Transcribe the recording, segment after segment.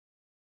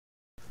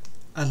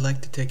I'd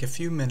like to take a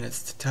few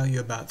minutes to tell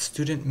you about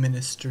student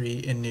ministry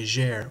in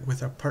Niger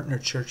with our partner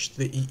church,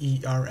 the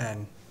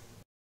EERN.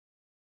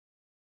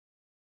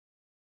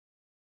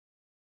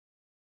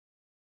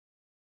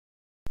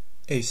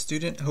 A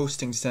student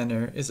hosting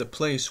center is a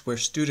place where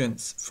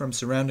students from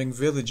surrounding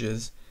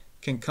villages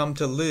can come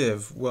to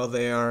live while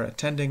they are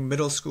attending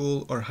middle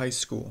school or high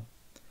school.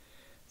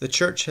 The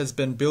church has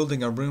been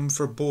building a room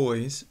for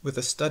boys with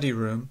a study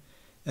room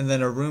and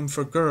then a room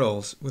for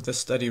girls with a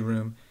study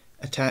room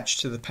attached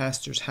to the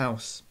pastor's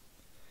house.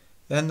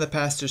 Then the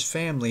pastor's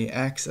family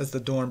acts as the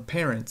dorm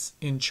parents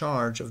in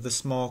charge of the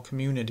small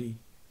community.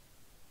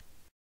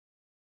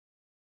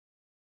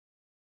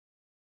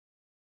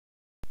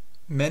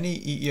 Many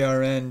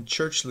EERN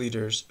church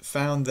leaders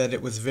found that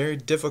it was very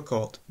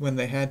difficult when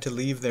they had to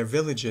leave their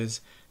villages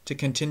to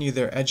continue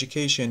their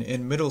education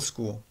in middle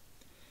school.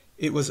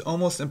 It was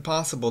almost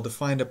impossible to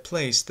find a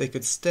place they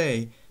could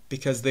stay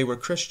because they were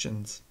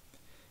Christians.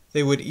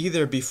 They would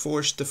either be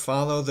forced to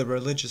follow the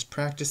religious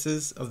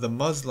practices of the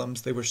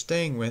Muslims they were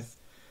staying with,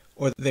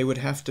 or they would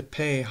have to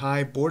pay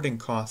high boarding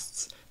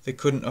costs they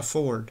couldn't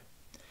afford.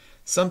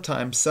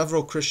 Sometimes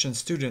several Christian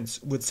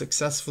students would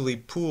successfully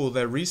pool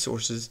their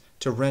resources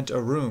to rent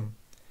a room.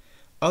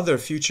 Other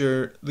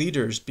future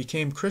leaders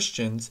became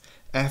Christians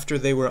after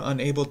they were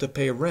unable to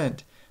pay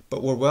rent,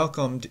 but were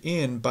welcomed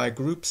in by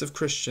groups of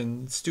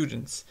Christian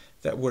students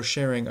that were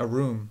sharing a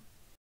room.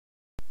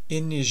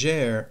 In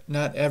Niger,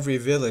 not every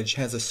village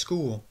has a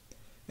school,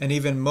 and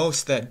even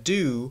most that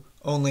do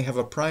only have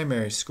a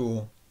primary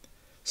school.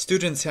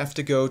 Students have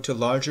to go to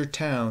larger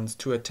towns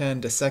to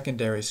attend a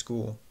secondary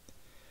school.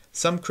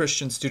 Some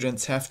Christian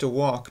students have to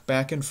walk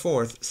back and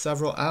forth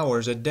several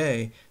hours a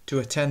day to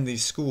attend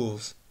these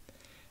schools.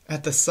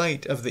 At the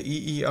site of the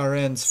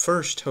EERN's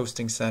first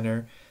hosting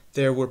center,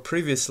 there were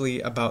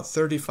previously about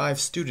 35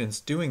 students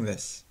doing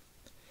this.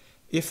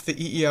 If the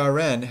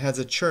EERN has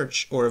a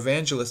church or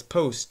evangelist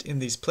post in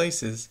these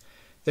places,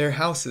 their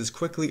houses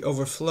quickly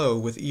overflow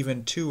with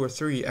even 2 or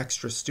 3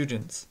 extra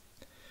students.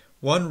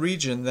 One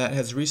region that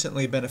has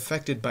recently been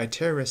affected by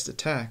terrorist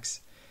attacks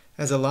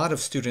has a lot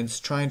of students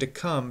trying to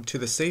come to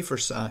the safer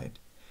side,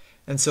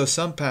 and so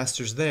some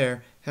pastors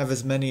there have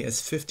as many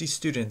as 50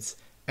 students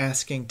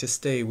asking to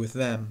stay with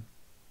them.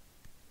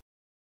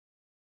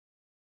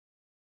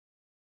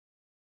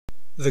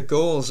 The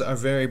goals are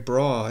very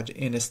broad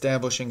in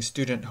establishing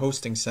student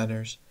hosting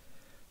centers.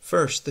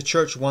 First, the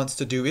church wants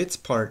to do its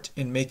part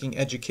in making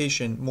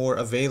education more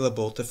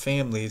available to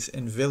families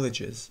in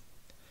villages.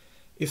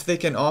 If they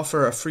can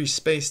offer a free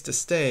space to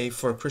stay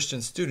for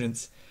Christian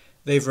students,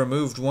 they've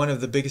removed one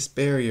of the biggest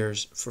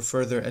barriers for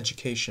further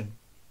education.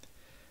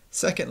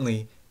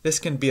 Secondly, this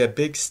can be a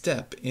big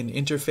step in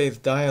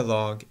interfaith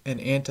dialogue and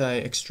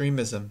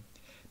anti-extremism,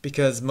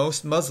 because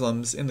most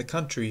Muslims in the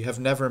country have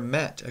never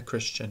met a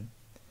Christian.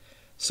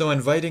 So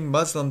inviting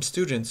Muslim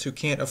students who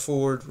can't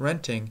afford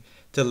renting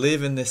to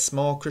live in this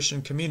small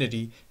Christian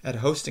community at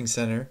a hosting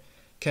center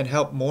can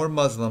help more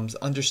Muslims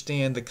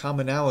understand the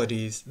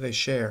commonalities they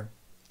share.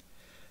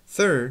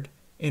 Third,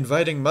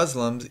 inviting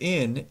Muslims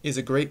in is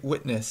a great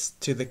witness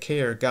to the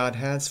care God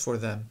has for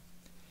them.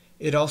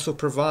 It also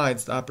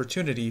provides the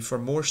opportunity for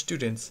more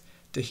students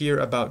to hear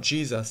about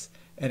Jesus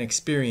and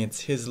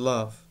experience His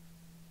love.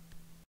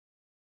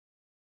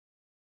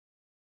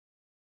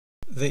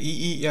 The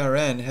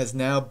EERN has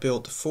now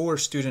built 4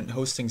 student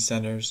hosting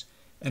centers,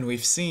 and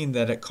we've seen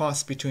that it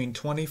costs between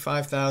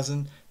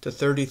 $25,000 to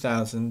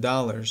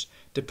 $30,000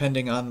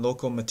 depending on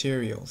local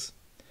materials.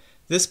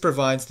 This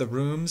provides the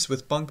rooms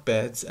with bunk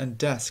beds and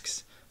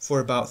desks for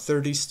about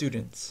 30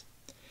 students.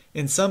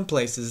 In some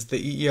places,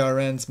 the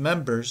EERN's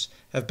members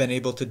have been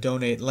able to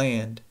donate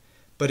land,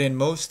 but in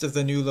most of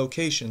the new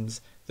locations,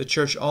 the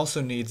church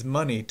also needs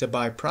money to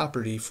buy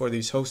property for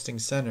these hosting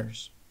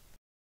centers.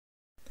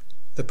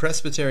 The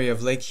Presbytery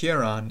of Lake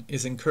Huron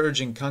is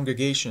encouraging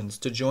congregations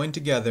to join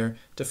together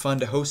to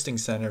fund a hosting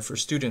center for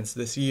students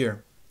this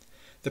year.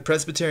 The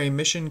Presbytery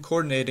Mission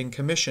Coordinating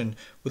Commission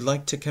would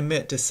like to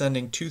commit to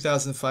sending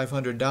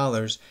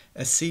 $2,500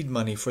 as seed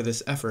money for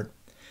this effort.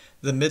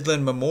 The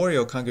Midland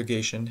Memorial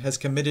Congregation has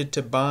committed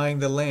to buying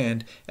the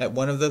land at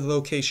one of the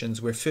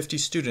locations where 50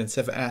 students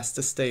have asked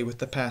to stay with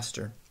the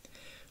pastor.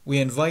 We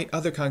invite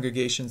other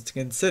congregations to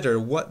consider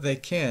what they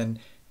can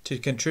to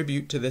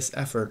contribute to this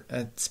effort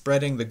at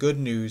spreading the good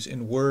news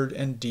in word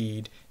and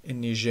deed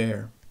in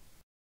Niger.